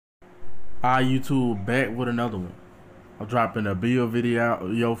Hi YouTube, back with another one. I'm dropping a build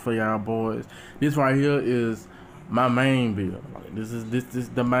video for y'all boys. This right here is my main build. Like, this is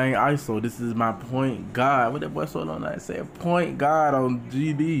the main ISO. This is my point guard. What that boy so on that said point guard on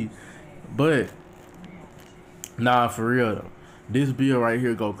GD. But nah, for real though, this build right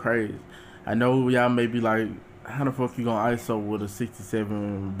here go crazy. I know y'all may be like, how the fuck you gonna ISO with a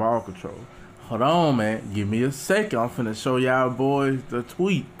 67 ball control? Hold on, man. Give me a second. I'm finna show y'all boys the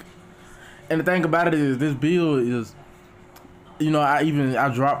tweak. And the thing about it is, this build is, you know, I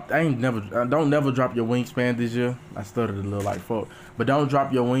don't never drop your wingspan this year. I stuttered a little like fuck, but don't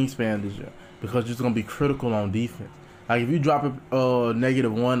drop your wingspan this year because it's gonna be critical on defense. Like if you drop it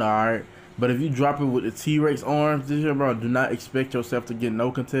 -1, alright, but if you drop it with the T-Rex arms this year, bro, do not expect yourself to get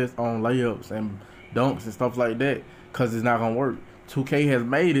no contest on layups and dunks and stuff like that, cause it's not gonna work. 2K has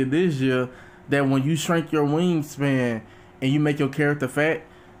made it this year that when you shrink your wingspan and you make your character fat,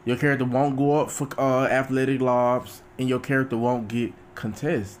 your character won't go up for athletic lobs, and your character won't get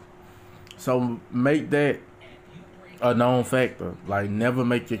contest. So make that a known factor. Like never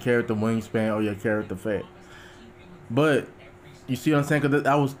make your character wingspan or your character fat. But you see what I'm saying? Cause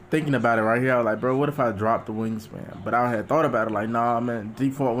I was thinking about it right here. I was like, bro, what if I drop the wingspan? But I had thought about it like, nah, man,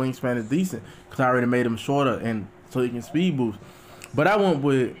 default wingspan is decent because I already made him shorter and so he can speed boost. But I went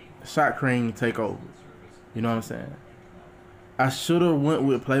with shot cream takeover. You know what I'm saying? I should have went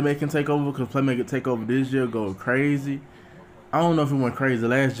with playmaking takeover because playmaking takeover this year go crazy. I don't know if it went crazy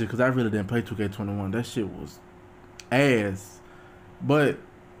last year because I really didn't play 2K21. That shit was ass. But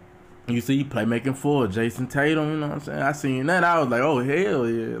you see playmaking for Jason Tatum, you know what I'm saying? I seen that. I was like, oh hell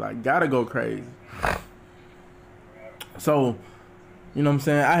yeah, like gotta go crazy. So, you know what I'm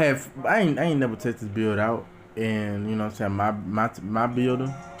saying? I ain't never tested this build out, and you know what I'm saying,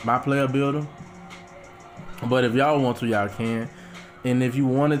 my player builder. But if y'all want to, y'all can. And if you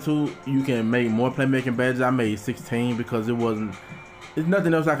wanted to, you can make more playmaking badges. I made 16 because it's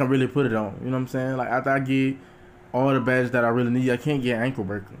nothing else I can really put it on. You know what I'm saying? Like after I get all the badges that I really need, I can't get ankle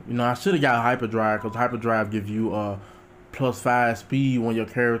breaker. You know, I should have got hyperdrive because hyperdrive gives you +5 speed when your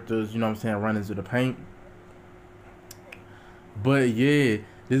characters, you know what I'm saying, run into the paint. But yeah,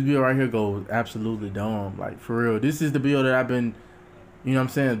 this build right here goes absolutely dumb. Like for real. This is the build that I've been, you know what I'm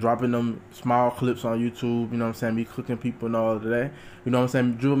saying, dropping them small clips on YouTube, you know what I'm saying, me cooking people and all of that. You know what I'm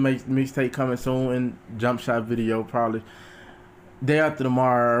saying, Drew mixtape coming soon and jump shot video probably day after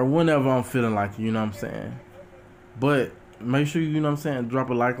tomorrow or whenever I'm feeling like it, you know what I'm saying. But make sure you know what I'm saying, drop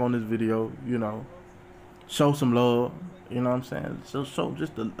a like on this video, you know, show some love, you know what I'm saying, so show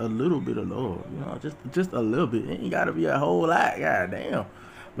just a little bit of love, you know, just a little bit. It ain't gotta be a whole lot, goddamn,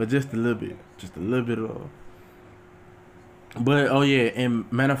 but just a little bit of love. But oh yeah, and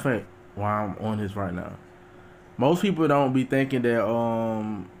matter of fact, while I'm on this right now, most people don't be thinking that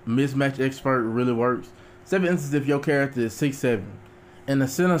mismatch expert really works. Say for instance, if your character is 6'7", and the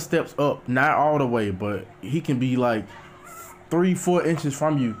center steps up, not all the way, but he can be like 3-4 inches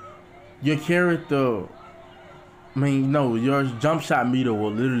from you, your character, your jump shot meter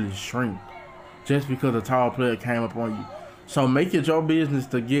will literally shrink just because a tall player came up on you. So make it your business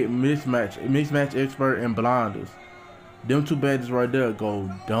to get mismatch expert and blinders. Them two badges right there go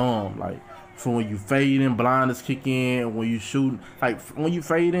dumb. Like for when you fade in, blinders kick in. When you shoot, like when you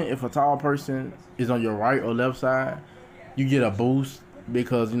fade in, if a tall person is on your right or left side, you get a boost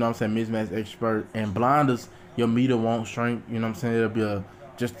because you know what I'm saying, mismatch expert and blinders, your meter won't shrink. You know what I'm saying, it'll be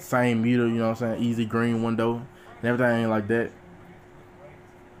just the same meter. You know what I'm saying, easy green window and everything like that.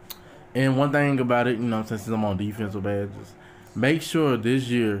 And one thing about it, you know what I'm saying, since I'm on defensive badges, make sure this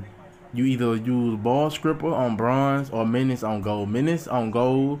year you either use ball scripper on bronze or menace on gold. Menace on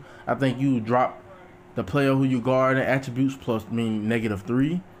gold, I think you drop the player who you guard and attributes plus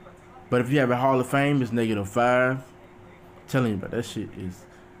 -3. But if you have a Hall of Fame, it's -5. I'm telling you, but that shit is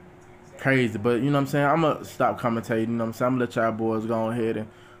crazy. But you know what I'm saying, I'm gonna stop commentating. You know what I'm saying, I'm gonna let y'all boys go ahead and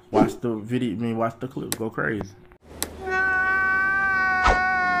watch the video. Watch the clip. Go crazy.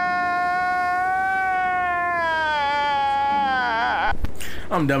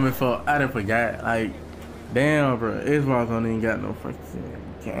 I'm dumb as fuck. I done forgot. Like, damn, bro. Xbox don't even got no fucking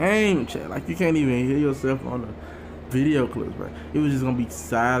game chat. Like, you can't even hear yourself on the video clips, bro. It was just gonna be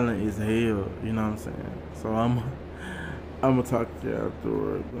silent as hell. You know what I'm saying? So I'm gonna talk to you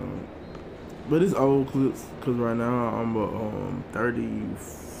afterwards. But it's old clips, cause right now I'm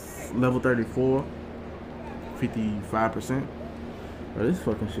level 34, 55%. Bro, this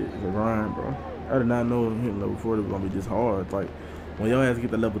fucking shit is a grind, bro. I did not know hitting level 40 was gonna be this hard. Like, when your ass get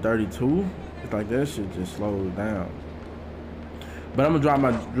to level 32, it's like that shit just slows down. But I'm gonna drop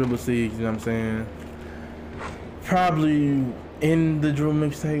my dribble seeds, you know what I'm saying? Probably in the drill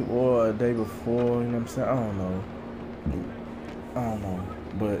mixtape or a day before, you know what I'm saying? I don't know.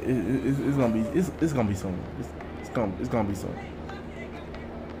 But it's gonna be soon. It's gonna be soon.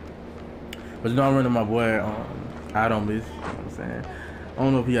 But you know, I'm running my boy I don't miss, you know what I'm saying? I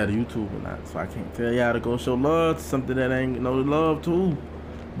don't know if he had a YouTube or not, so I can't tell y'all to go show love to something that ain't no love to.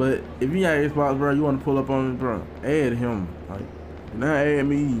 But if you got Xbox, bro, you want to pull up on me, bro, add him. Like, not add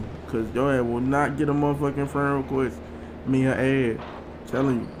me, cause your ass will not get a motherfucking friend request. Me her ad.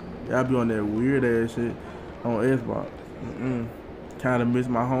 Telling you, y'all be on that weird ass shit on Xbox. Kinda miss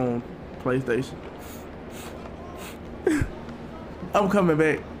my home PlayStation. I'm coming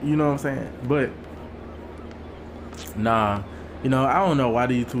back, you know what I'm saying? But nah, you know, I don't know why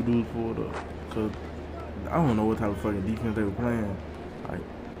these two dudes pulled up, cause I don't know what type of fucking defense they were playing. Like,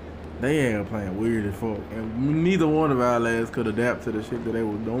 they ain't playing weird as fuck, and neither one of our lads could adapt to the shit that they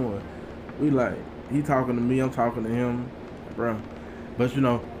were doing. We like, he talking to me, I'm talking to him, bro. But you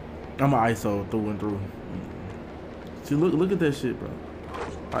know, I'm an ISO through and through. See, look at that shit, bro.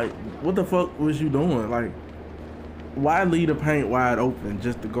 Like, what the fuck was you doing? Like, why leave the paint wide open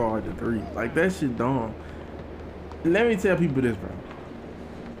just to guard the three? Like, that shit dumb. Let me tell people this, bro.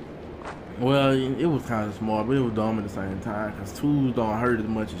 Well, it was kind of smart, but it was dumb at the same time, because twos don't hurt as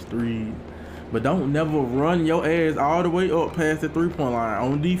much as threes. But don't never run your ass all the way up past the three-point line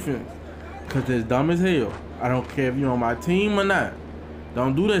on defense, because it's dumb as hell. I don't care if you're on my team or not.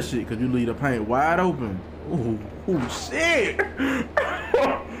 Don't do that shit, because you leave the paint wide open. Ooh, shit.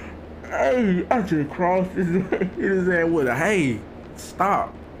 Hey, I just crossed his ass with a hey,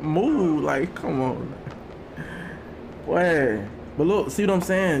 stop, move, like, come on. Boy. But look, see what I'm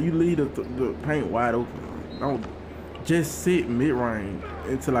saying? You leave the paint wide open. Don't just sit mid-range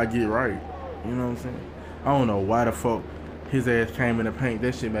until I get right. You know what I'm saying? I don't know why the fuck his ass came in the paint.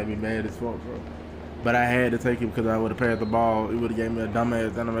 That shit made me mad as fuck, bro. But I had to take it because I would have passed the ball. It would have gave me a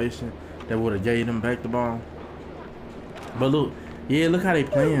dumbass animation that would have gave him back the ball. But look, yeah, look how they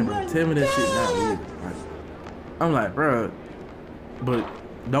playing, bro. Tell me that shit not weird. Like, I'm like, bro, but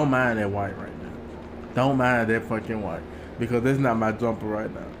don't mind that white right now. Don't mind that fucking white. Because that's not my jumper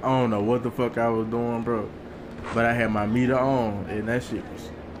right now. I don't know what the fuck I was doing, bro. But I had my meter on, and that shit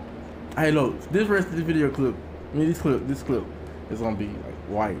was... Hey, look, this rest of the video clip, I mean, this clip is gonna be like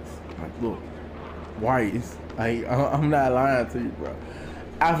whites. Like, look, whites. Like, I'm not lying to you, bro.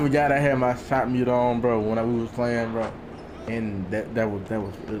 I forgot I had my shot meter on, bro, when we was playing, bro. And that was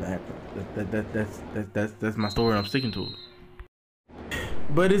what happened. That's my story. I'm sticking to it.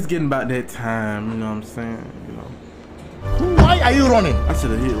 But it's getting about that time, you know what I'm saying? You know. Why are you running? I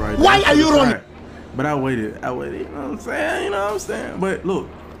should have hit right there. Why are you running? But I waited, you know what I'm saying? You know what I'm saying? But look,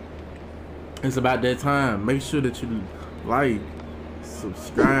 it's about that time. Make sure that you like,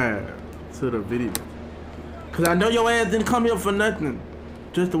 subscribe to the video. Cause I know your ass didn't come here for nothing.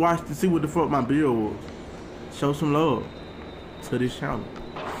 Just to watch to see what the fuck my bill was. Show some love to this channel.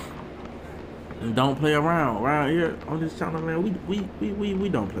 And don't play around here on this channel, man. We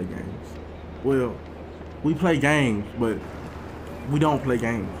don't play games. Well, we play games, but we don't play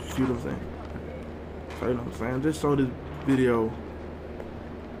games. See what I'm saying? So, you know what I'm saying? Just show this video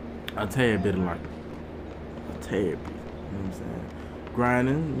a tad bit of light. A tad bit. You know what I'm saying?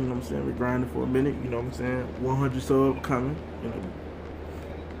 Grinding, you know what I'm saying? We're grinding for a minute, you know what I'm saying? 100 subs coming, you know.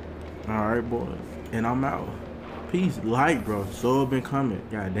 Alright, boys. And I'm out. Peace. Like, bro. Sub been coming.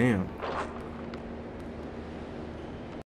 Goddamn.